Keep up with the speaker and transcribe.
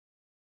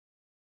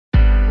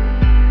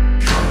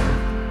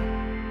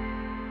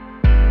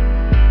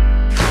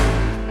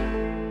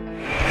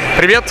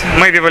Привет,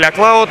 мы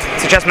ViVA.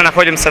 Сейчас мы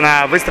находимся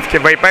на выставке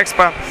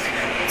Vapexpo.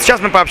 Сейчас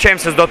мы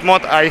пообщаемся с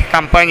Dotmod о их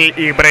компании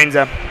и их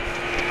бренде.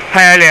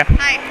 Hi, Элией.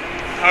 Hi.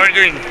 How are you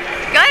doing?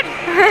 Good.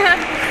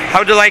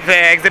 How do you like the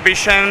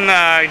exhibition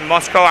in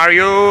Moscow? Are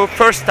you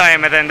first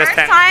time at the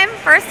stand?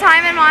 First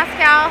time in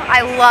Moscow.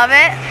 I love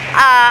it.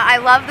 I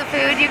love the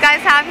food you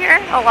guys have here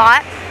a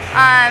lot.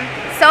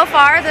 So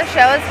far the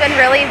show has been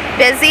really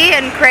busy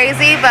and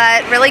crazy,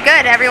 but really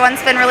good.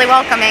 Everyone's been really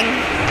welcoming.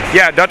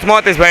 Yeah,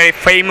 Dotmod is a very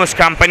famous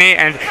company,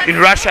 and in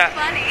Russia,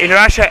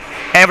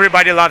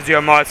 everybody loves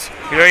your mods.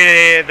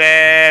 Really,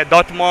 the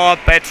Dotmod,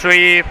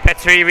 Petri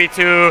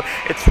V2,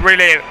 it's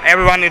really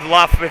everyone in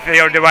love with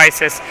your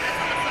devices.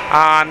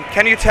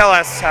 Can you tell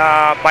us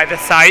by the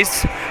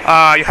size?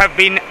 You have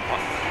been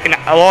in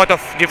a lot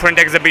of different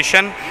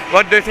exhibitions.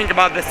 What do you think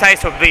about the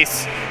size of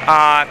this?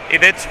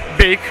 Is it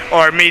big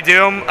or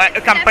medium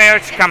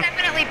compared? It's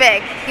definitely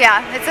big.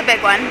 Yeah, it's a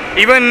big one.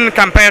 Even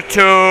compared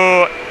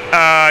to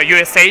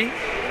USA?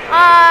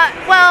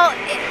 Well,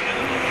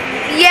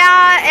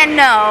 yeah and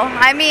no.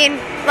 I mean,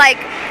 like,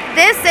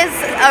 this is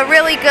a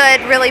really good,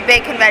 really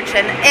big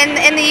convention.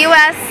 In the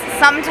US,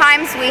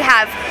 sometimes we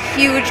have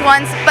huge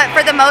ones, but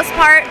for the most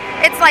part,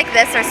 it's like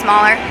this or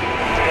smaller.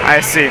 I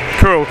see.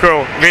 Cool.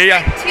 There's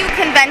like two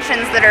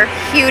conventions that are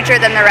huger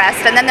than the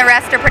rest, and then the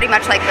rest are pretty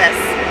much like this.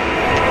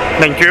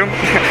 Thank you.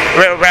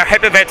 We're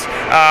happy that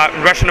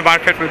Russian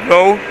market will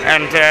grow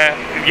and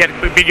get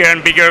bigger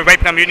and bigger.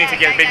 Vape community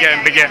gets bigger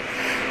and bigger.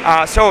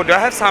 So, do you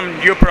have some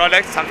new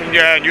products, something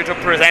new to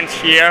present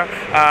here?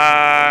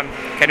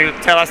 Can you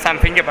tell us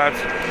something about?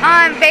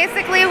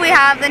 Basically, we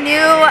have the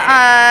new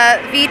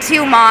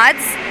V2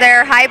 mods.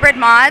 They're hybrid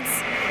mods.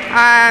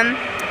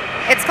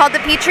 It's called the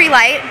Petri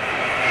Light.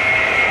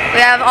 We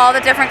have all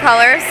the different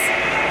colors.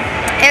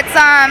 It's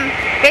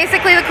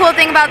basically the cool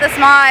thing about this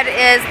mod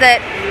is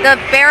that the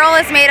barrel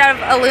is made out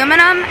of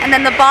aluminum, and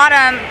then the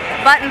bottom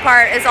button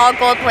part is all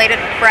gold-plated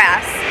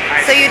brass.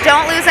 So you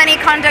don't lose any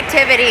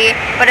conductivity,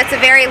 but it's a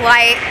very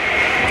light,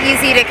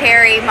 easy to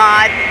carry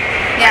mod.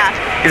 Yeah.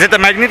 Is it a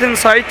magnet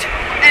inside?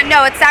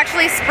 No, it's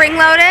actually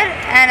spring-loaded,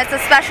 and it's a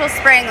special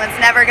spring that's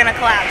never gonna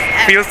collapse.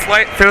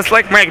 Feels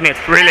like magnet,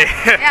 really.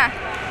 Yeah.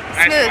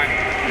 Smooth.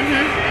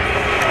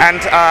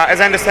 And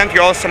as I understand,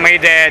 you also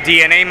made a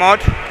DNA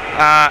mod.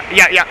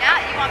 Yeah. Yeah.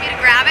 You want me to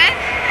grab it?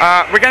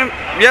 We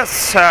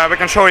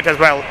can show it as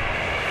well.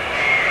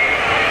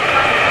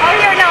 Oh,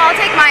 here, no, I'll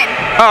take mine.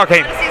 Oh,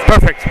 okay,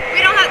 perfect.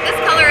 We don't have, this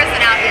color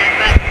isn't out yet,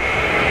 but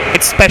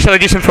it's special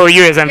edition for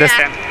you, as I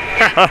understand.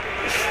 Yeah.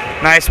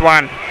 Nice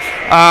one.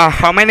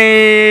 How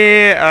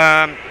many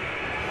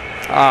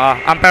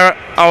ampere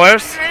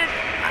hours?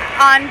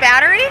 On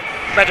battery?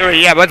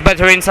 Battery, yeah. What's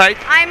battery inside?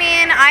 I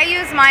mean, I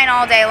use mine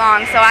all day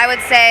long, so I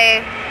would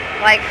say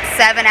like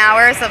 7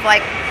 hours of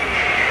like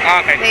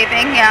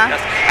vaping, yeah.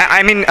 Yes.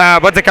 I mean,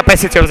 what's the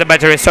capacity of the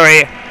battery?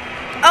 Sorry.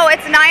 Oh,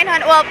 it's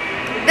 900. Well,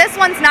 this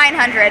one's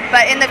 900,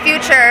 but in the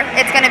future,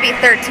 it's going to be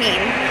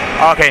 13.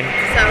 Okay.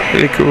 So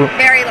really cool.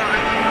 Very long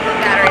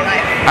battery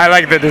life. I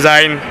like the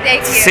design.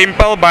 Thank you.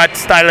 Simple but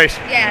stylish.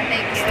 Yeah,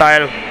 thank you.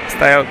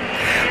 Style.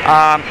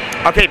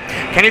 Okay,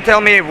 can you tell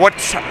me what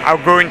are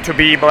going to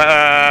be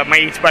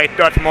made by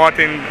Dotmod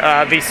in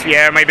this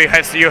year? Maybe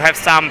you have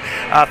some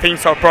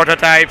things or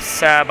prototypes,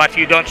 but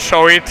you don't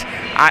show it,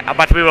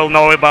 but we will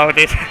know about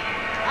it.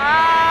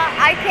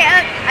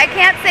 I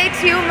can't say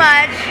too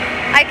much.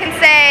 I can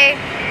say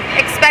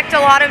expect a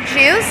lot of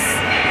juice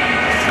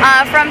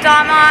from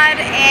Dotmod,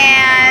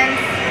 and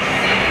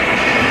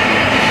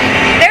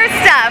there's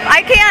stuff.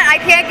 I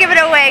can't give it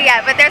away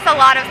yet, but there's a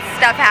lot of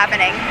stuff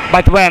happening.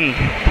 But when?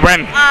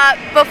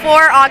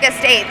 Before August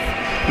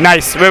 8th.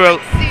 Nice. We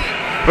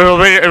will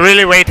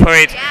really wait for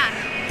it. Yeah.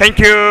 Thank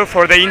you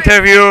for the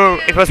interview.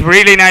 It was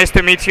really nice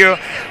to meet you.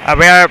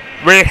 We are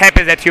really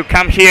happy that you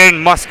come here in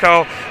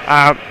Moscow.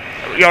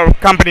 Your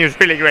company is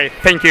really great.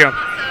 Thank you. Awesome.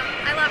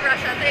 I love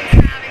Russia. Thanks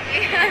for having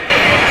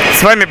me.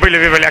 С вами были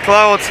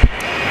ViVA.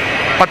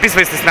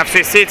 Подписывайтесь на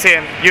все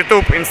сети,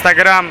 YouTube,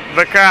 Instagram,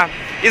 ВК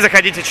и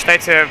заходите,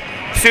 читайте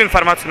всю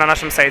информацию на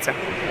нашем сайте.